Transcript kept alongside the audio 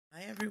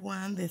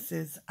Everyone, this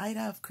is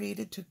Ida of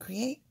Created to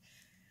Create.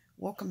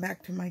 Welcome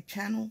back to my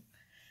channel.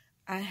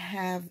 I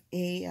have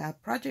a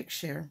project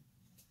share.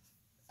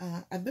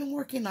 I've been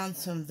working on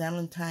some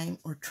Valentine,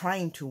 or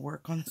trying to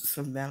work on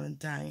some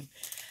Valentine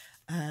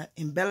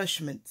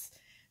embellishments,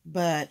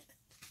 but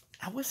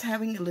I was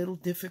having a little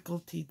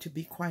difficulty, to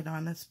be quite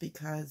honest,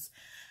 because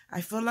I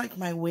feel like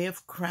my way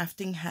of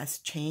crafting has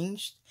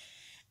changed,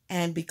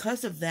 and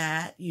because of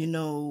that,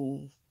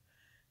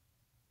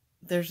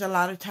 there's a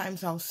lot of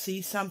times I'll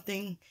see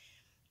something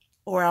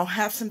or I'll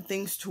have some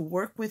things to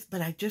work with, but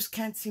I just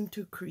can't seem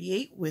to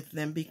create with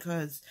them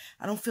because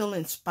I don't feel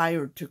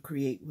inspired to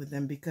create with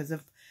them because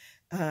of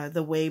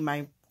the way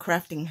my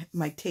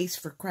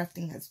taste for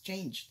crafting has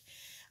changed.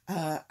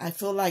 I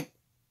feel like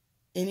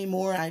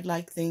anymore I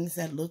like things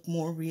that look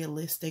more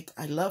realistic.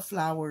 I love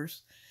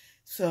flowers.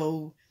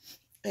 So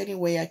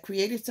anyway, I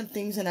created some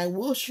things and I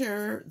will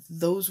share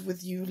those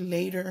with you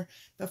later.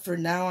 But for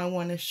now, I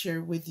want to share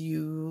with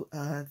you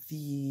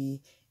the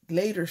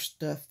later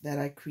stuff that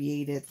I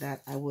created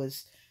that I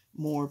was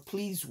more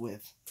pleased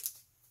with.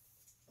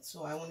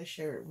 So I want to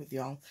share it with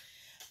y'all.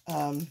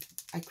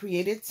 I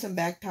created some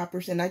bag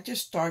toppers and I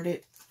just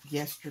started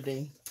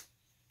yesterday.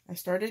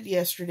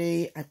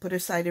 I put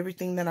aside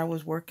everything that I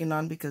was working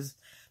on because,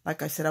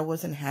 like I said, I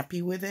wasn't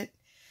happy with it.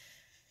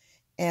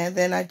 And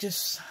then I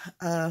just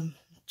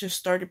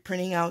started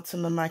printing out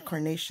some of my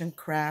carnation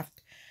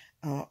craft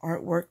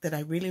artwork that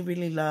I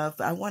really love.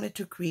 I wanted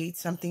to create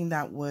something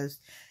that was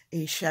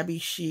a shabby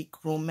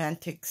chic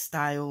romantic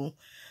style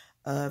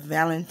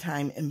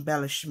Valentine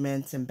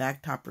embellishments and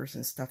bag toppers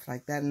and stuff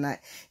like that.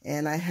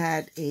 And I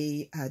had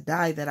a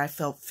die that I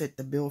felt fit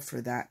the bill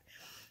for that.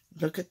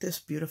 Look at this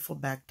beautiful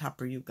bag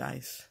topper, you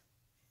guys.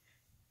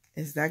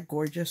 Is that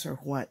gorgeous or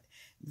what?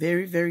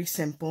 Very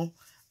simple.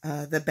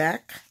 The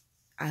back,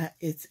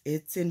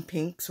 it's in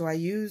pink, so I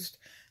used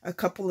a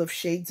couple of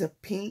shades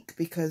of pink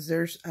because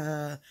there's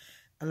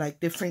like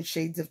different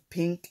shades of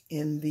pink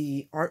in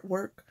the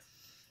artwork.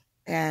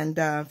 And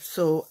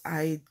so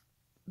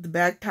the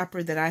bag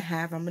topper that I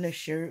have, I'm going to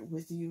share it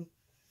with you.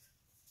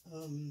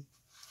 Hold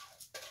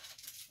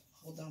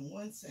on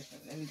one second,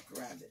 let me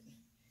grab it.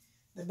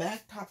 The bag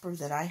topper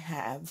that I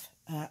have,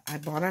 I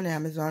bought on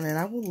Amazon, and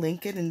I will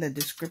link it in the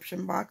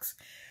description box.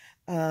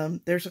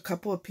 There's a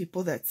couple of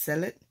people that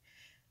sell it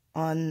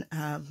on,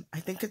 I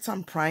think it's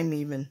on Prime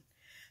even.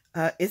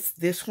 It's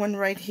this one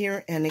right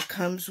here, and it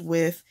comes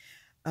with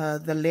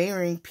the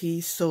layering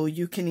piece, so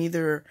you can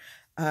either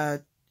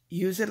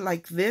use it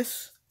like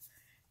this,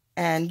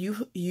 and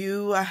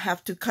you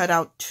have to cut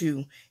out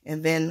two,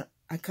 and then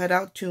I cut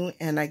out two,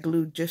 and I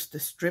glued just the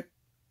strip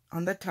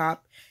on the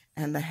top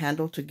and the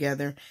handle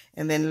together,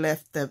 and then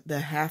left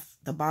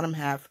the bottom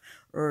half,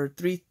 or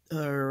three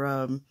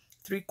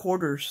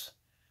quarters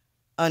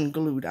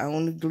unglued. I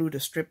only glued a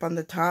strip on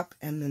the top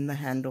and then the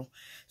handle.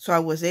 So I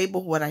was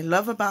able, what I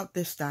love about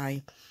this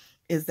die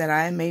is that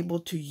I am able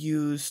to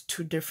use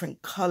two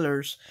different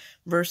colors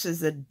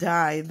versus a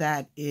die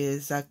that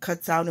is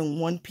cuts out in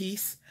one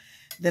piece.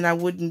 Then I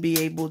wouldn't be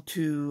able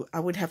to, I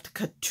would have to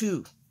cut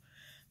two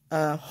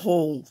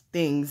whole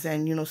things,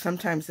 and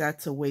sometimes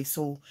that's a waste.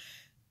 So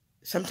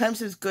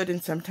sometimes it's good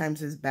and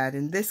sometimes it's bad.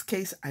 In this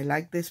case, I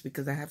like this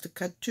because I have to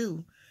cut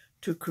two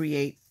to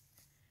create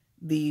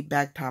the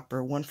bag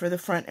topper, one for the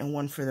front and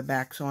one for the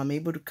back. So I'm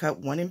able to cut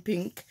one in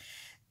pink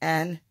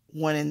and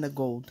one in the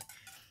gold.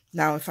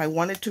 Now, if I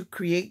wanted to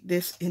create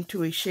this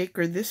into a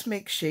shaker, this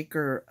makes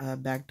shaker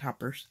bag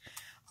toppers.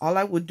 All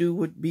I would do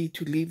would be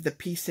to leave the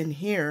piece in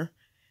here.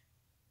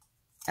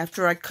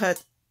 After I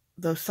cut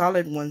the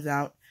solid ones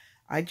out,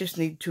 I just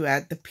need to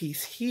add the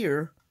piece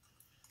here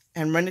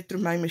and run it through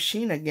my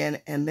machine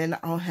again, and then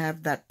I'll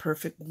have that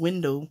perfect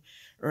window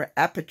or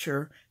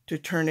aperture to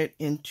turn it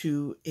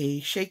into a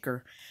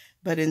shaker.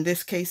 But in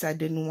this case, I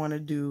didn't want to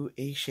do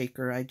a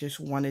shaker. I just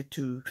wanted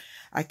to,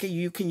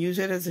 you can use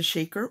it as a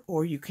shaker,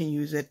 or you can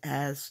use it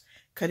as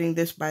cutting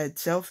this by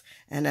itself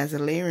and as a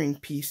layering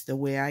piece the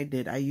way I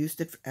did. I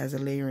used it as a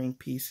layering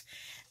piece.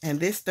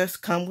 And this does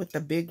come with the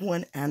big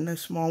one and the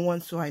small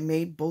one, so I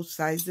made both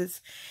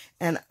sizes.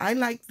 And I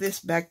like this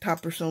bag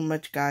topper so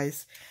much,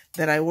 guys,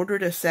 that I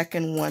ordered a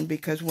second one,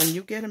 because when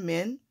you get them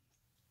in,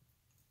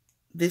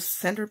 this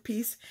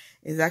centerpiece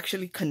is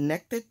actually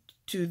connected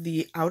to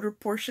the outer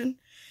portion.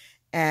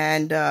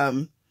 And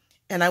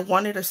I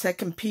wanted a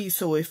second piece,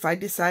 so if I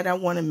decide I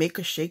want to make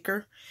a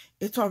shaker,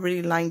 it's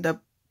already lined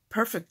up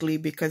perfectly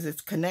because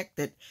it's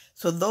connected.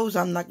 So those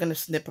I'm not going to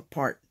snip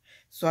apart.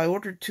 So I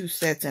ordered two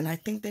sets, and I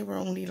think they were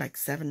only like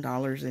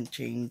 $7 and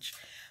change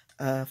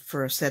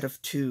for a set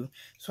of two.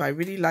 So I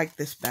really like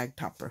this bag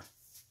topper.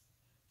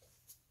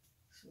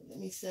 So let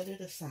me set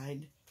it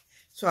aside.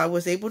 So I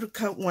was able to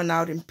cut one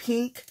out in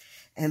pink,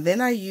 and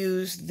then I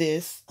used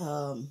this.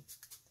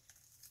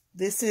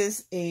 This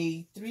is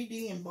a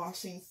 3D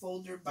embossing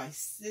folder by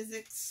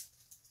Chic,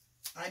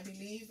 I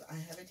believe. I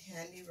have it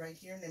handy right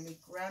here. Let me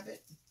grab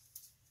it.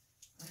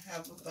 I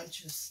have a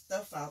bunch of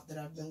stuff out that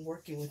I've been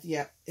working with.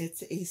 Yeah,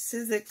 it's a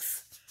Chic,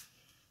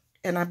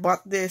 and I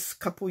bought this a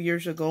couple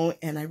years ago,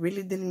 and I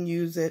really didn't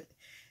use it.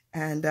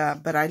 And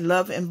but I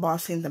love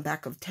embossing the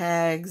back of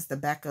tags, the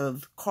back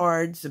of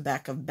cards, the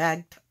back of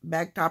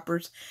bag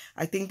toppers.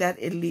 I think that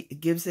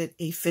it gives it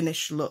a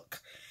finished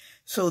look.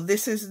 So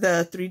this is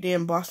the 3D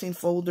embossing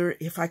folder.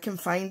 If I can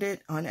find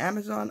it on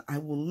Amazon, I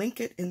will link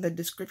it in the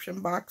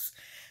description box.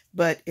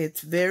 But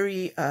it's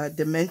very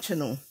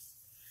dimensional,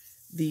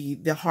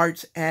 the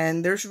hearts,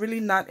 and there's really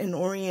not an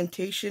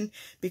orientation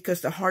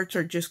because the hearts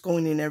are just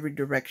going in every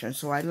direction.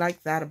 So I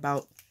like that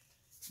about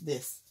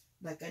this.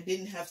 Like, I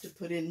didn't have to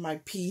put in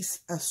my piece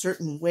a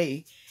certain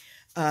way,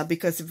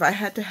 because if I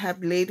had to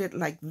have laid it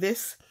like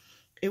this,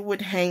 it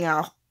would hang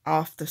out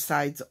off the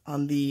sides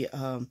on the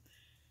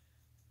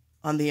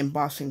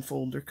embossing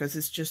folder, because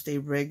it's just a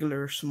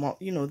regular small,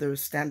 you know,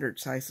 there's standard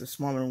size, the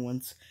smaller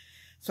ones.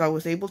 So I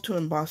was able to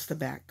emboss the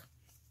back.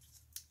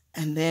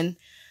 And then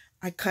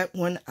I cut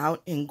one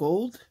out in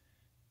gold,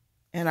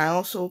 and I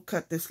also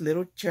cut this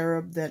little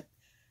cherub that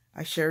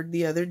I shared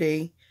the other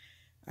day.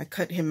 I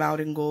cut him out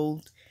in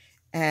gold.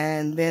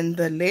 And then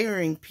the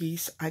layering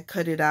piece, I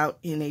cut it out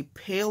in a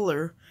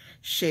paler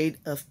shade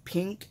of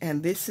pink.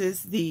 And this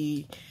is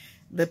the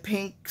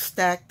pink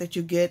stack that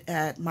you get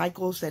at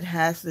Michael's that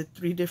has the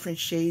 3 different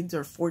shades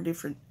or 4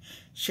 different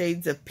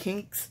shades of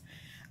pinks.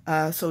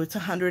 So it's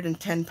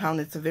 110 pounds.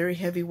 It's a very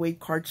heavyweight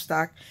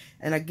cardstock.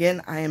 And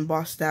again, I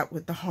embossed that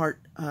with the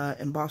heart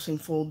embossing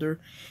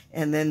folder.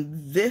 And then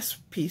this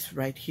piece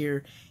right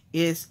here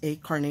is a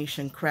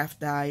carnation craft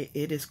die.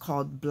 It is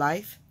called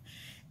Blythe.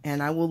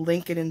 And I will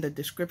link it in the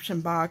description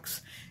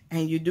box.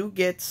 And you do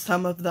get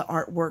some of the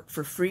artwork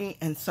for free,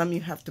 and some you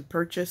have to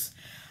purchase.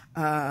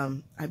 I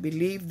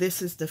believe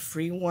this is the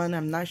free one.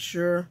 I'm not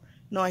sure.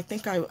 No, I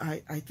think I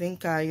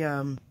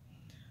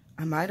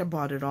might have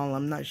bought it all.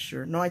 I'm not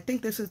sure. No, I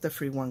think this is the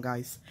free one,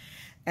 guys.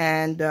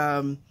 And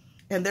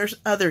there's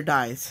other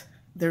dies.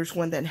 There's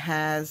one that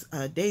has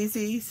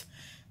daisies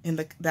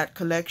in that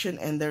collection,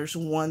 and there's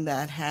one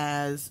that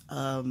has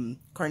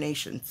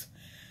carnations.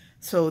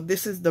 So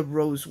this is the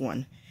rose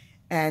one.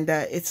 And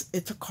it's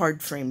a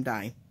card frame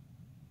die.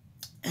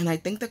 And I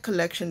think the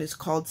collection is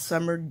called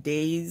Summer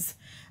Days,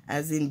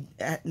 as in,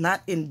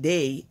 not in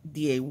day,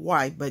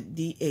 D-A-Y, but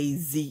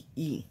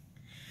D-A-Z-E.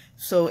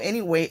 So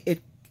anyway,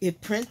 it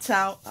prints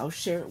out. I'll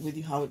share it with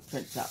you how it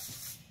prints out.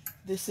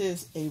 This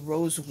is a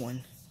rose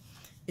one.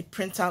 It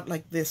prints out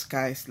like this,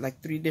 guys,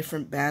 like 3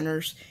 different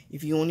banners.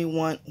 If you only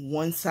want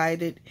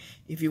one-sided,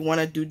 if you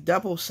want to do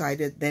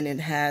double-sided, then it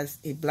has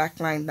a black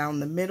line down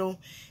the middle.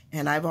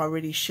 And I've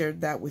already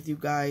shared that with you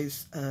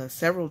guys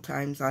several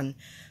times on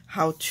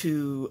how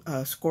to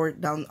score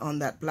it down on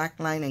that black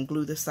line and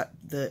glue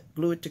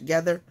glue it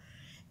together,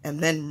 and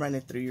then run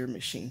it through your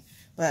machine.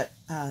 But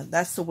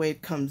that's the way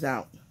it comes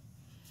out.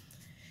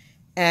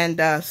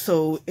 And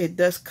so it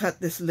does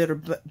cut this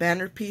little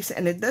banner piece,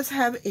 and it does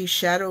have a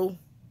shadow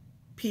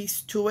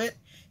piece to it.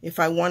 If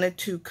I wanted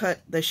to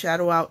cut the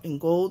shadow out in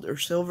gold or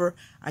silver,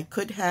 I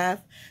could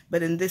have,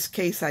 but in this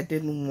case I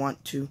didn't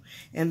want to.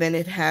 And then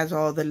it has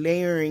all the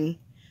layering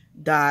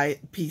die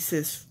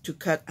pieces to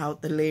cut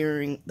out the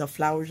layering, the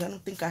flowers. I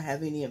don't think I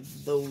have any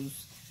of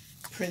those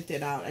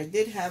printed out. I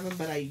did have them,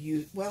 but I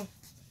used, well,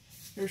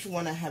 here's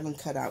one I haven't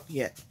cut out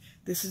yet.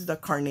 This is the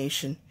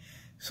carnation.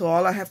 So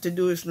all I have to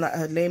do is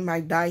lay my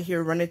die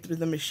here, run it through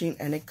the machine,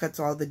 and it cuts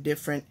all the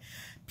different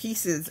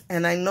pieces.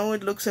 And I know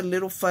it looks a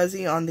little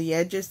fuzzy on the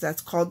edges.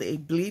 That's called a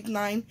bleed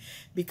line,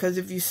 because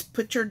if you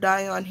put your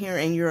die on here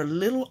and you're a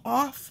little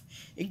off,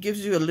 it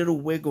gives you a little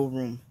wiggle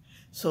room.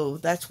 So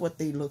that's what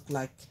they look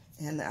like.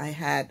 And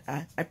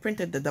I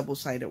printed the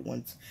double-sided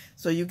ones,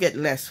 so you get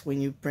less when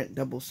you print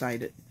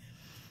double-sided.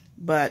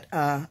 But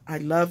I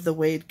love the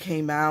way it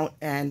came out,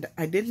 and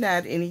I didn't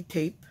add any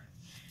tape.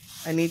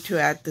 I need to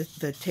add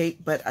the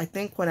tape, but I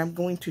think what I'm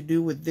going to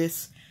do with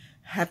this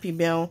Happy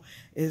Mail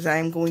is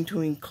I'm going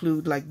to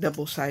include like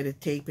double-sided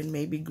tape and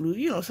maybe glue,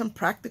 you know, some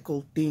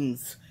practical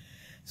things.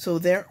 So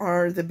there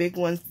are the big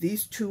ones.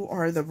 These 2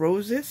 are the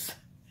roses.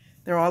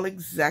 They're all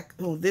exact.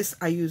 Oh, this,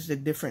 I used a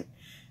different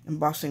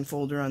embossing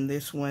folder on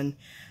this one.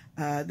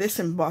 This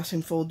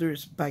embossing folder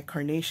is by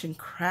Carnation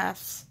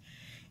Crafts,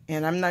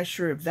 and I'm not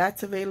sure if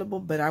that's available,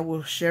 but I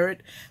will share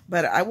it.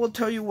 But I will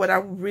tell you what I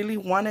really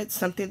wanted,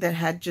 something that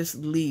had just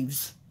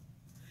leaves,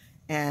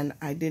 and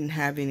I didn't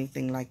have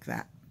anything like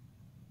that.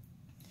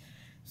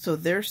 So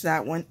there's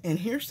that one. And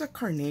here's the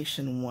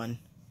carnation one.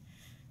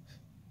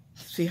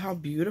 See how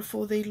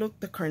beautiful they look,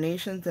 the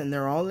carnations, and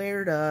they're all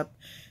layered up.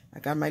 I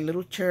got my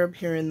little cherub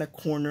here in the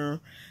corner.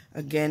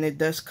 Again, it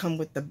does come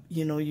with the,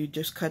 you know, you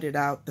just cut it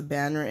out, the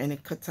banner, and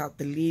it cuts out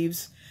the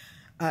leaves.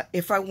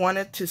 If I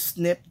wanted to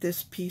snip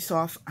this piece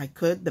off, I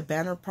could, the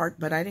banner part,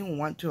 but I didn't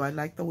want to. I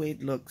like the way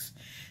it looks.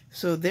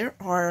 So there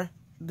are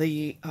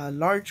the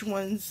large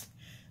ones.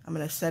 I'm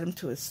going to set them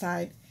to a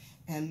side.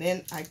 And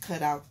then I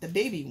cut out the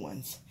baby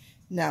ones.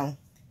 Now,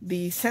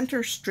 the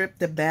center strip,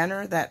 the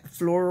banner, that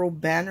floral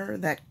banner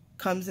that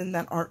comes in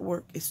that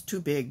artwork is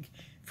too big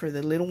for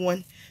the little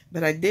one.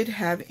 But I did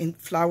have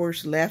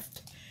flowers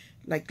left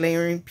like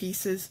layering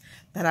pieces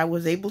that I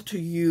was able to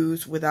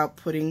use without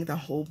putting the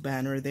whole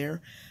banner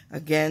there.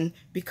 Again,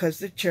 because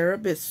the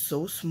cherub is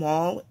so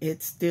small,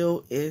 it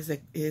still is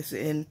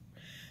in,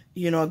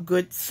 you know, a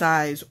good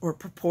size or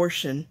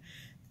proportion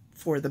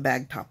for the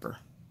bag topper.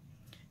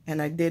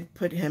 And I did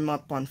put him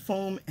up on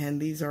foam, and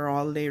these are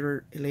all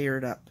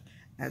layered up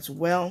as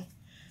well.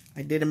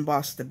 I did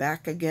emboss the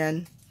back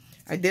again.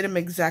 I did them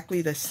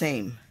exactly the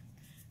same.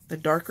 The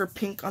darker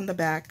pink on the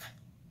back,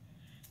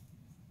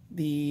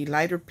 the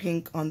lighter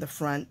pink on the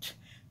front,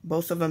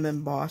 both of them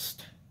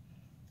embossed.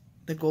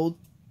 The gold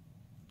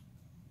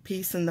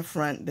piece in the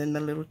front, then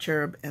the little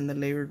cherub and the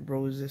layered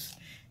roses.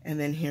 And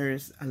then here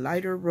is a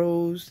lighter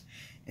rose,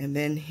 and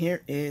then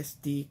here is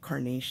the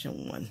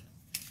carnation one.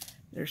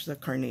 There's the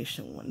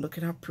carnation one. Look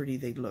at how pretty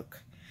they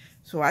look.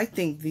 So I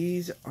think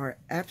these are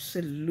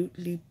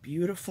absolutely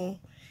beautiful.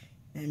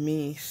 Let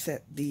me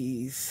set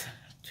these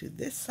to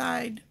this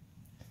side.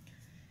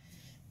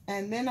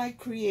 And then I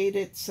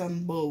created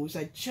some bows.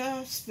 I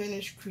just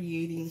finished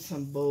creating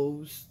some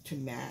bows to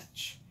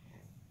match.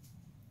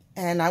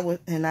 And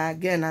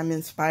again, I'm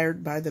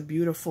inspired by the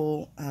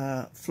beautiful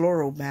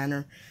floral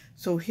banner.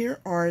 So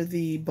here are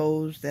the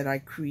bows that I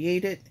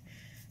created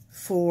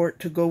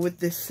to go with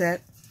this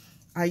set.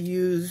 I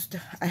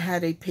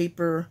had a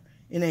paper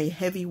in a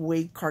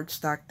heavyweight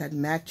cardstock that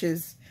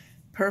matches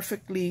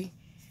perfectly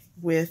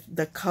with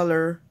the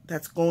color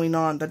that's going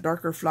on, the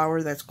darker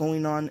flower that's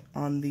going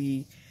on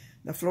the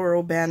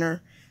floral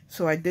banner.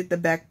 So I did the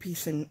back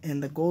piece in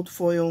the gold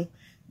foil,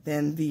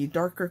 then the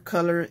darker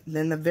color,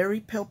 then the very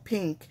pale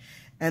pink.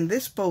 And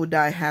this bow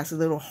die has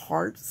little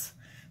hearts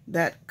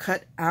that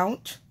cut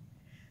out.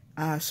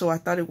 So I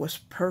thought it was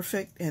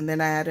perfect. And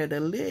then I added a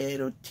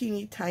little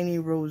teeny tiny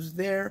rose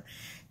there.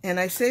 And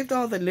I saved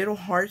all the little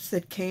hearts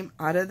that came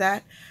out of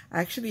that.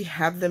 I actually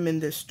have them in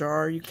this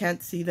jar. You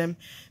can't see them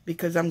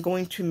because I'm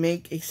going to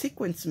make a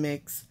sequence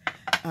mix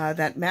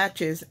that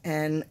matches.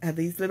 And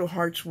these little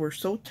hearts were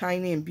so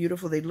tiny and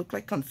beautiful. They look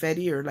like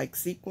confetti or like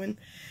sequin.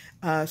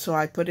 So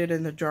I put it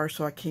in the jar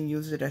so I can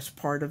use it as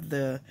part of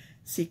the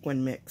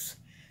sequin mix.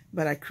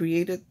 But I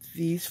created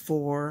these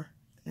four.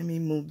 Let me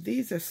move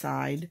these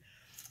aside.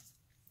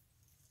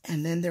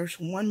 And then there's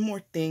one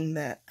more thing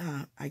that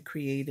I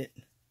created.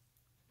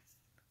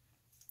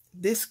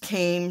 This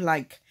came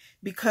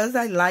because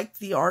I liked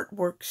the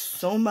artwork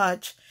so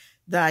much,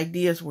 the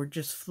ideas were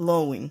just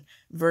flowing,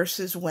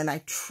 versus when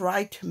I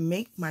try to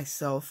make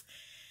myself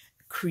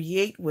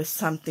create with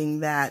something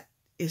that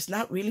is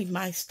not really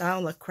my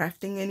style of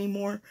crafting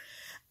anymore.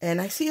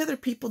 And I see other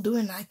people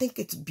doing it, I think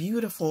it's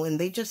beautiful, and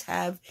they just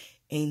have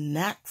a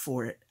knack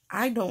for it.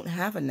 I don't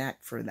have a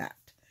knack for that.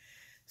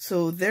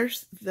 So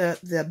there's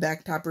the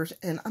back toppers,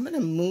 and I'm going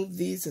to move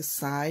these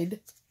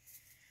aside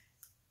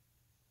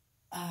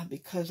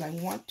because I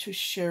want to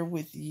share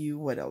with you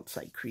what else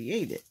I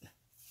created.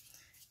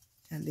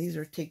 And these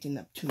are taking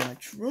up too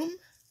much room.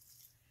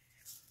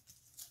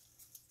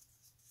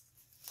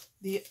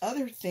 The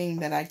other thing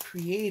that I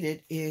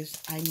created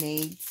is I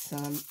made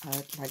some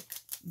like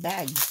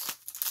bags.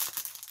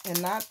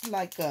 And not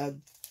like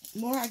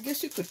more, I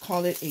guess you could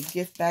call it a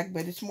gift bag,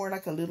 but it's more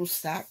like a little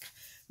sack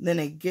than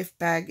a gift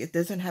bag. It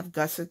doesn't have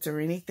gussets or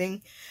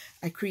anything.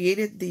 I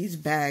created these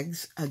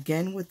bags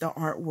again with the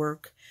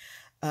artwork.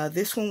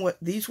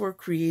 These were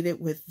created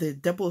with the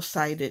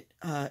double-sided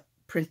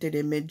printed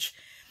image,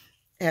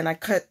 and I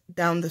cut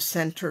down the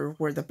center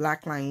where the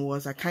black line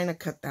was. I kind of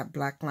cut that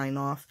black line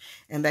off,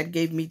 and that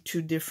gave me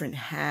two different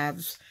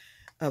halves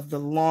of the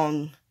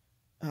long,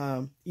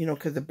 you know,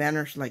 because the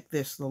banner's like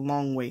this, the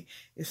long way.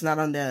 It's not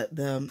on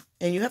and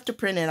you have to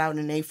print it out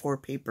in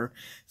A4 paper.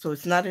 So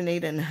it's not an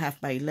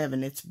 8.5 by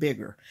 11, it's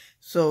bigger.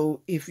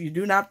 So if you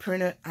do not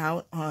print it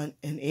out on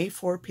an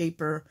A4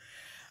 paper,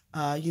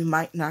 you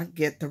might not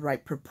get the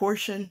right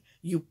proportion.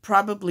 You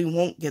probably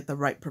won't get the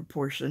right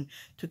proportion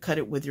to cut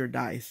it with your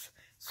dies.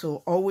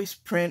 So always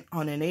print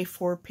on an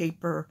A4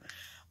 paper,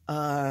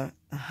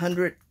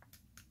 100%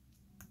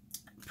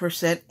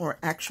 or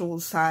actual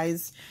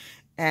size.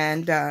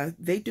 And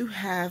they do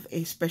have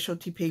a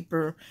specialty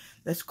paper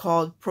that's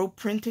called Pro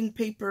Printing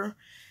paper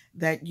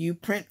that you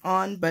print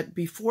on. But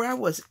before I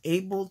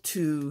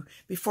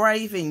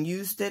even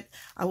used it,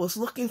 I was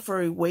looking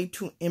for a way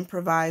to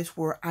improvise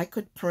where I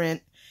could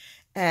print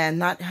and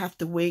not have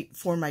to wait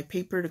for my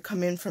paper to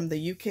come in from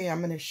the UK. I'm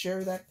going to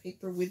share that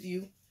paper with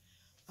you.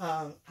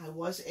 I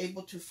was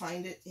able to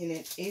find it in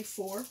an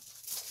A4.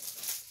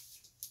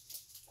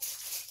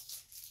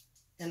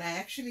 And I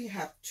actually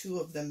have two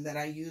of them that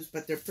I use,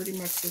 but they're pretty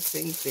much the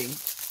same thing.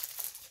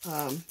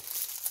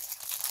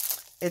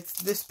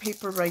 It's this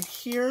paper right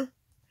here.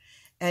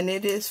 And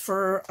it is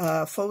for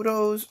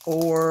photos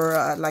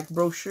or like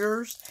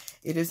brochures.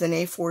 It is an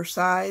A4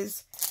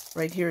 size.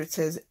 Right here it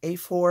says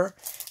A4.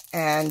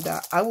 And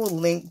I will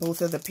link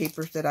both of the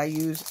papers that I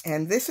use.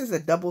 And this is a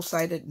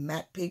double-sided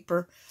matte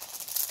paper.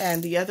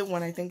 And the other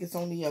one, I think it's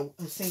only a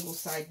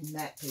single-side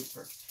matte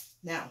paper.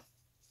 Now,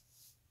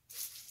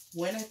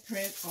 when I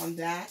print on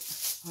that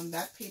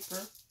paper,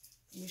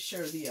 let me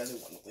share the other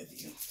one with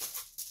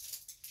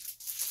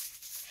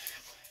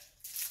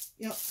you.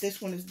 Yep,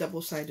 this one is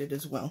double-sided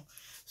as well.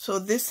 So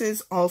this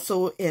is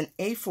also an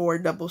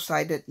A4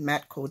 double-sided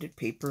matte coated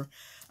paper,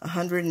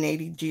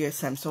 180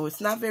 GSM. So it's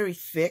not very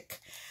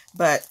thick,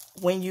 but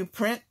when you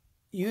print,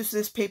 use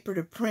this paper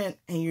to print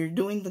and you're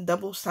doing the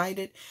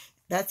double-sided,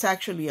 that's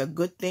actually a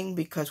good thing,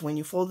 because when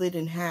you fold it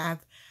in half,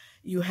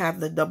 you have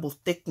the double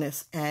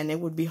thickness and it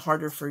would be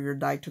harder for your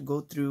die to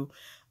go through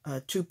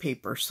two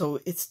papers. So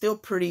it's still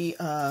pretty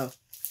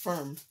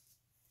firm,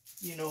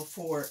 you know,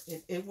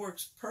 it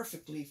works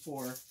perfectly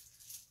for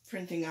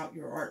printing out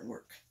your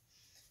artwork.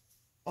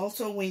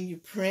 Also, when you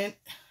print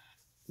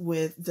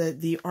with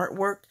the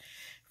artwork,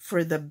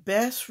 for the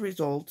best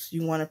results,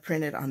 you want to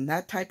print it on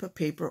that type of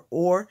paper,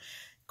 or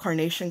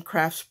Carnation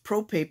Crafts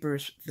Pro paper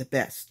is the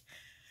best.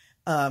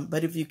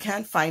 But if you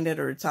can't find it,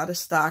 or it's out of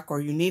stock, or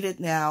you need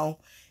it now,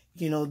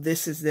 you know,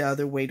 this is the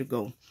other way to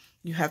go.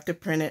 You have to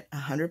print it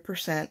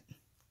 100%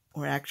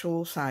 or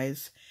actual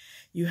size.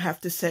 You have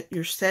to set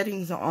your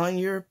settings on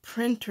your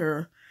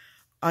printer,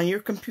 on your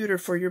computer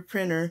for your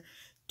printer,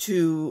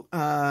 to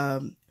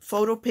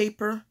photo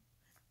paper,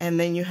 and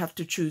then you have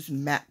to choose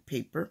matte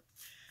paper.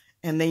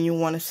 And then you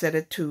want to set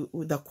it to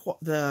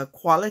the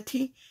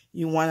quality.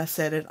 You want to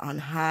set it on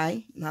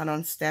high, not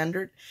on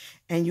standard.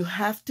 And you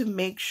have to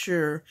make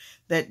sure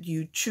that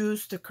you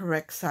choose the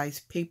correct size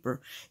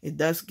paper. It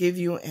does give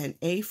you an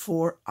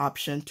A4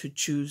 option to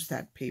choose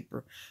that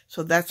paper.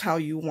 So that's how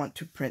you want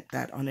to print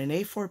that, on an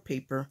A4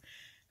 paper,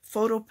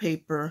 photo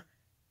paper,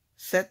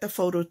 set the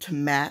photo to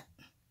matte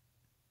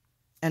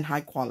and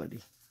high quality.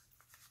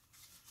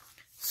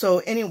 So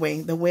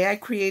anyway, the way I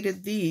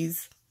created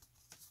these,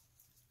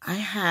 I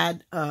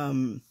had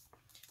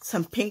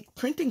some pink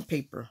printing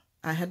paper.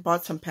 I had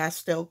bought some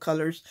pastel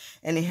colors,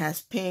 and it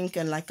has pink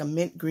and like a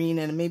mint green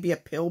and maybe a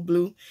pale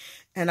blue.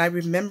 And I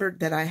remembered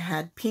that I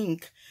had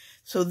pink.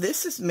 So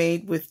this is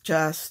made with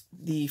just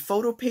the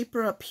photo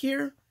paper up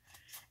here,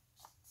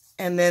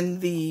 and then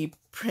the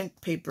print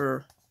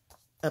paper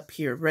up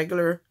here,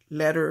 regular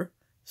letter,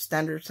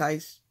 standard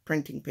size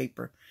printing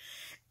paper.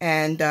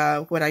 And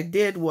what I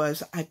did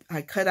was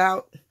I cut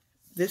out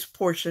this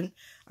portion.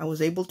 I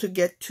was able to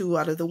get 2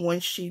 out of the 1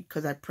 sheet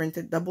because I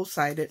printed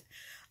double-sided.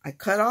 I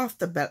cut off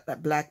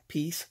that black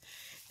piece,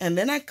 and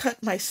then I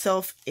cut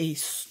myself a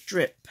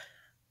strip.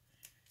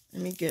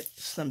 Let me get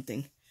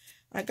something.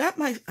 I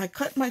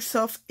cut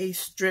myself a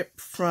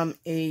strip from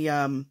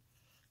a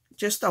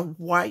just a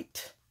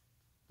white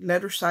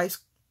letter size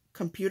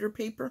computer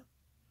paper.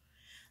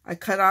 I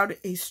cut out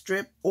a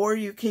strip, or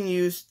you can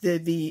use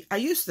I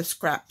used the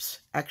scraps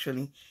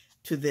actually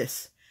to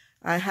this.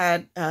 I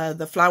had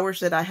the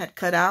flowers that I had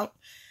cut out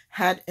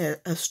had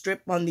a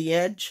strip on the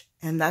edge,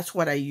 and that's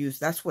what I used.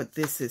 That's what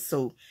this is.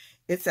 So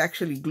it's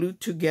actually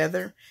glued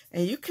together,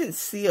 and you can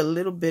see a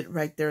little bit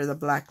right there, the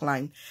black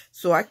line.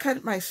 So I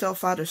cut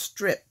myself out a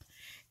strip,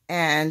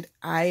 and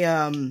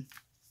I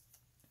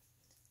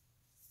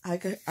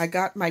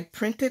got my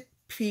printed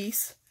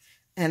piece,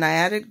 and I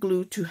added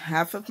glue to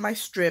half of my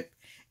strip,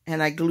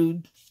 and I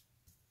glued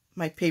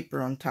my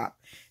paper on top,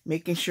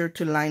 making sure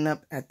to line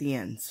up at the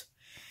ends.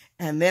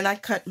 And then I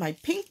cut my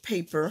pink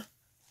paper,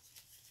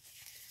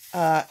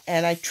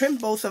 and I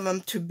trimmed both of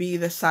them to be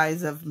the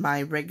size of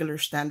my regular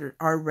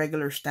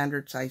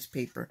standard size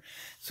paper.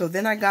 So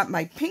then I got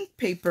my pink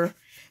paper,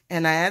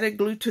 and I added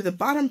glue to the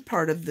bottom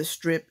part of the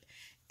strip,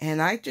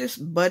 and I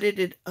just butted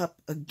it up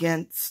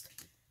against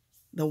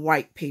the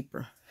white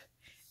paper.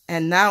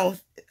 And now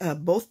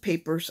both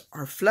papers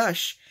are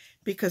flush,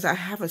 because I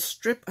have a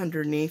strip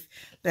underneath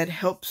that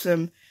helps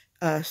them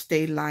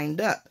stay lined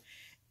up.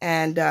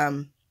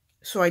 And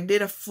so I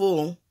did a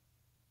full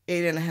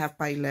 8.5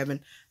 by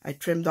 11. I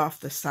trimmed off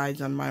the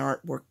sides on my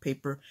artwork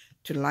paper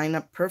to line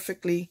up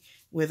perfectly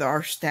with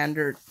our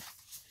standard.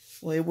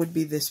 Well, it would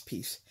be this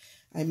piece.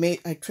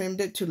 I trimmed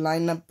it to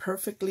line up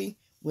perfectly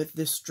with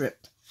this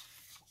strip.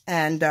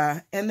 And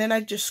then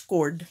I just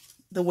scored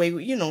the way,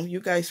 you know, you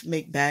guys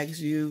make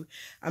bags.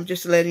 I'm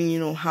just letting you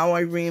know how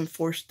I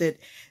reinforced it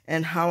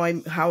and how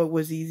it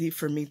was easy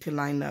for me to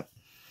line up.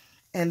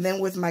 And then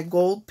with my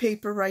gold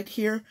paper right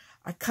here,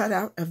 I cut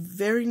out a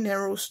very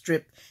narrow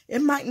strip.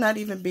 It might not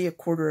even be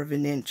 1/4 of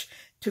an inch,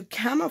 to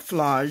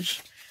camouflage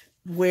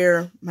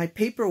where my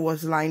paper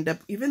was lined up,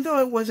 even though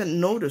it wasn't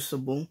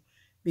noticeable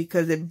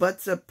because it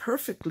butts up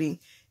perfectly.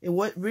 It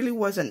really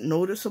wasn't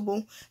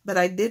noticeable, but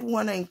I did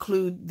want to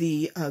include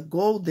the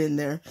gold in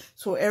there,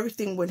 so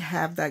everything would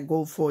have that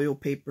gold foil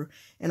paper.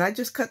 And I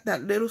just cut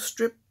that little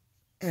strip,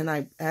 and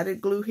I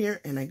added glue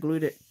here, and I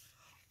glued it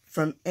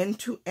from end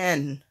to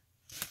end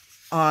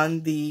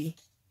on the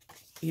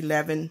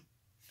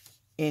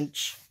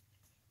 11-inch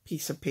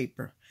piece of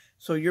paper.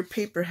 So your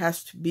paper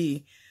has to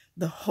be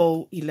the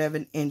whole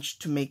 11-inch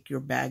to make your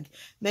bag.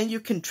 Then you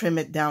can trim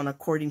it down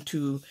according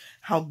to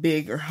how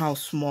big or how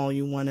small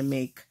you want to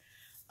make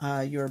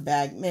your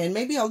bag. Man,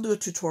 maybe I'll do a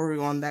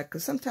tutorial on that,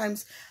 because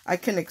sometimes I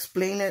can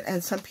explain it,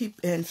 and some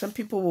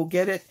people will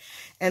get it,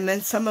 and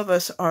then some of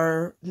us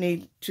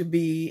need to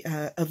be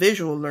a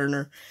visual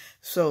learner.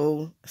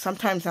 So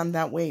sometimes I'm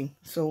that way.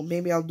 So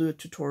maybe I'll do a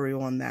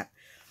tutorial on that.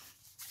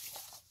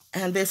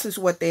 And this is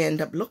what they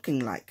end up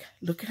looking like.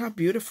 Look at how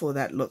beautiful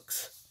that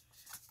looks.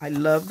 I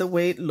love the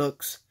way it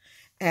looks.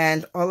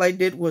 And all I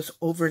did was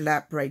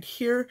overlap right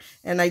here.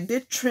 And I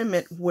did trim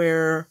it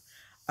where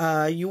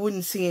you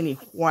wouldn't see any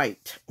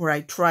white. Or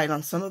I tried.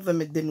 On some of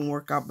them it didn't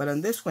work out, but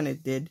on this one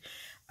it did.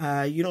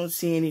 You don't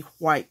see any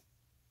white.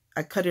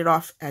 I cut it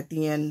off at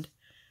the end,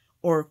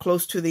 or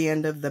close to the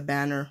end of the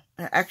banner.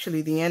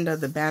 Actually, the end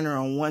of the banner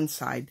on one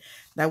side.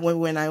 That way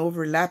when I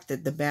overlapped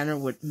it, the banner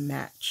would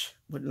match,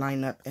 would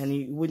line up, and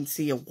you wouldn't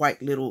see a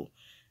white little,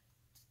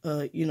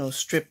 you know,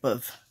 strip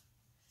of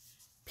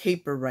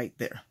paper right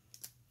there.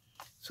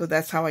 So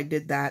that's how I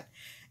did that.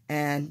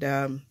 And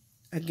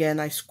again,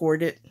 I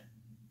scored it.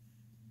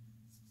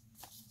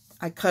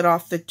 I cut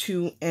off the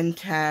 2 end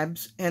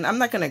tabs, and I'm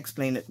not going to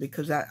explain it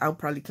because I'll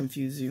probably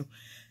confuse you.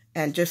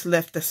 And just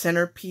left the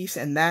center piece,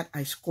 and that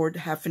I scored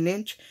 1/2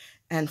 inch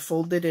and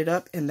folded it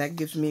up, and that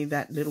gives me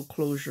that little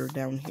closure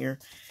down here.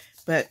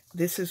 But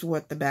this is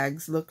what the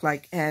bags look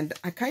like, and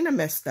I kind of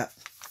messed up.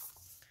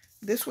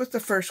 This was the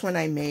first one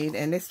I made,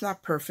 and it's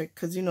not perfect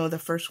because, you know, the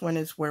first one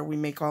is where we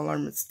make all our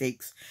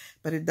mistakes,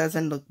 but it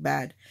doesn't look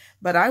bad.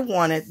 But I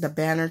wanted the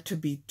banner to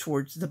be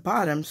towards the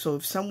bottom, so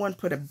if someone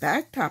put a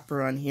bag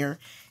topper on here,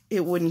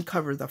 it wouldn't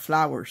cover the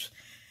flowers.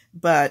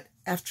 But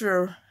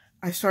after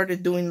I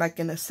started doing like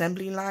an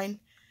assembly line,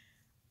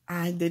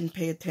 I didn't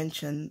pay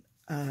attention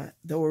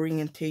the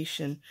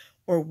orientation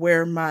or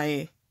where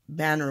my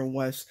banner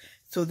was.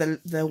 So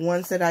the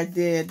ones that I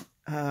did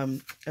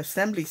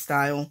assembly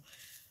style,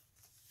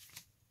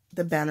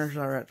 the banners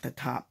are at the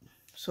top.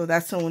 So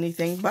that's the only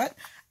thing. But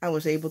I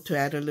was able to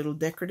add a little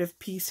decorative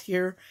piece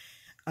here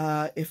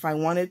if I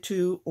wanted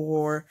to,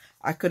 or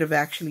I could have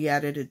actually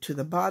added it to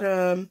the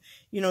bottom.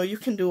 You know, you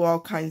can do all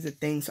kinds of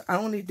things. I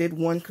only did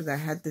one because I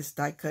had this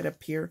die cut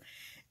up here,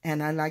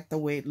 and I like the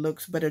way it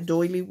looks. But a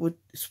doily would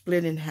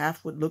split in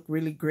half would look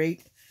really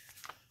great.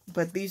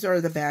 But these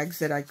are the bags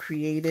that I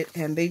created,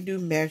 and they do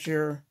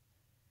measure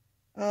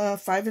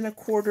 5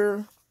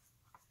 1/4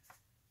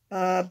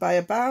 by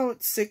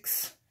about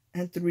 6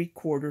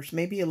 3/4,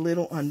 maybe a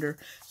little under.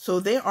 So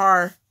they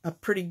are a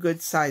pretty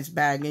good size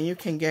bag, and you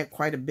can get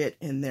quite a bit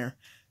in there.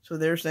 So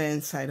there's the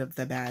inside of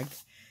the bag.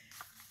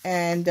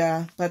 And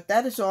but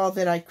that is all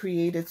that I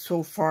created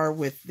so far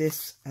with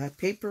this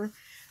paper.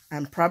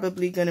 I'm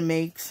probably going to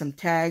make some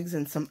tags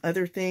and some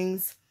other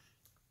things.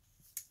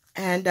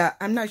 And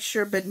I'm not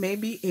sure, but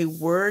maybe a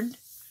word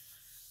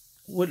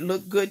would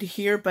look good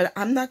here. But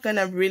I'm not going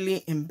to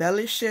really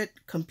embellish it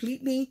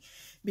completely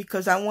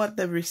because I want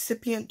the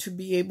recipient to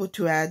be able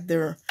to add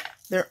their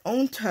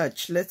own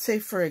touch. Let's say,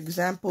 for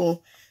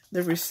example,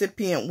 the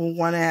recipient will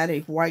want to add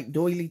a white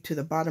doily to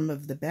the bottom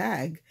of the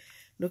bag.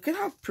 Look at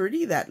how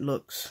pretty that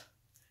looks.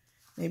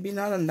 Maybe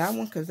not on that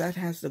one because that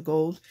has the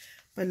gold.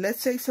 But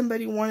let's say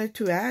somebody wanted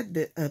to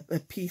add a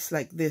piece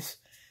like this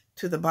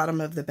to the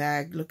bottom of the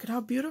bag. Look at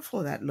how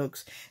beautiful that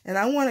looks. And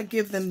I want to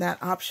give them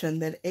that option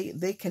that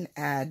they can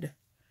add,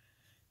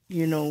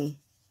 you know,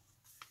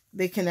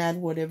 they can add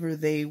whatever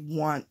they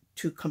want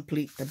to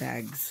complete the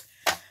bags.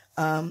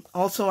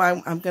 Also,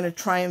 I'm going to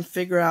try and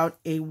figure out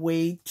a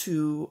way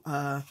to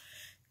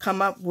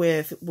come up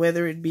with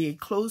whether it be a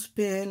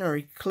clothespin or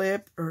a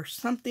clip or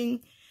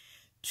something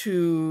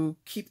to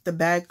keep the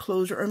bag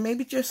closed, or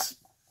maybe just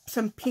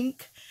some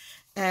pink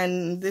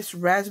and this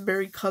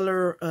raspberry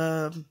color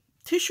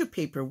tissue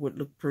paper would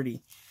look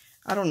pretty.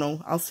 I don't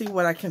know. I'll see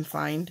what I can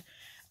find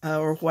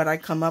or what I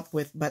come up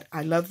with, but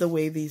I love the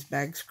way these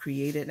bags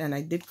created. And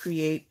I did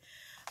create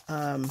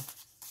 2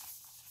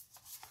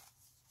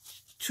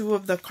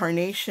 of the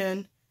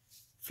carnation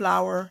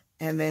flower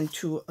and then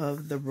 2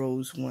 of the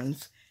rose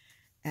ones.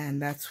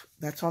 And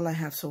that's all I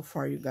have so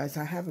far, you guys.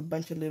 I have a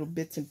bunch of little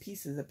bits and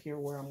pieces up here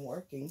where I'm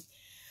working.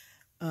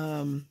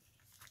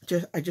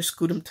 I just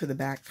scoot them to the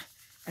back,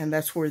 and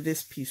that's where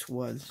this piece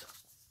was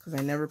because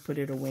I never put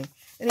it away.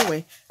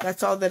 Anyway,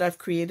 that's all that I've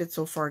created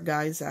so far,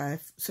 guys.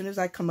 As soon as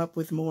I come up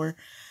with more,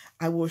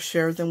 I will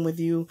share them with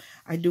you.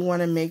 I do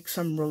want to make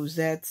some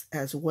rosettes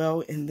as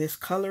well in this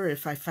color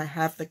if I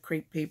have the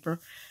crepe paper.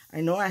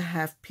 I know I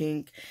have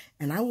pink,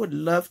 and I would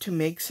love to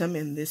make some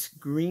in this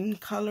green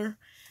color.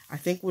 I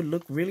think would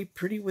look really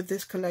pretty with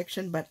this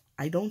collection, but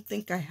I don't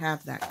think I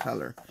have that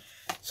color.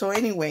 So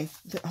anyway,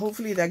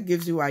 hopefully that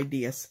gives you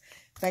ideas.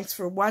 Thanks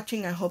for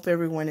watching. I hope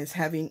everyone is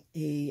having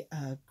a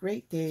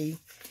great day,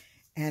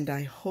 and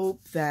I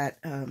hope that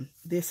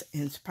this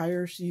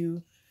inspires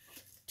you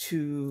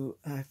to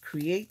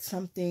create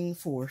something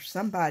for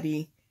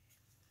somebody,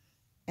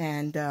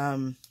 and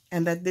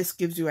that this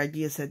gives you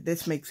ideas, that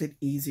this makes it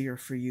easier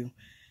for you.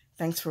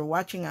 Thanks for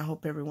watching. I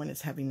hope everyone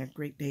is having a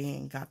great day,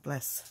 and God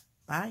bless.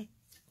 Bye.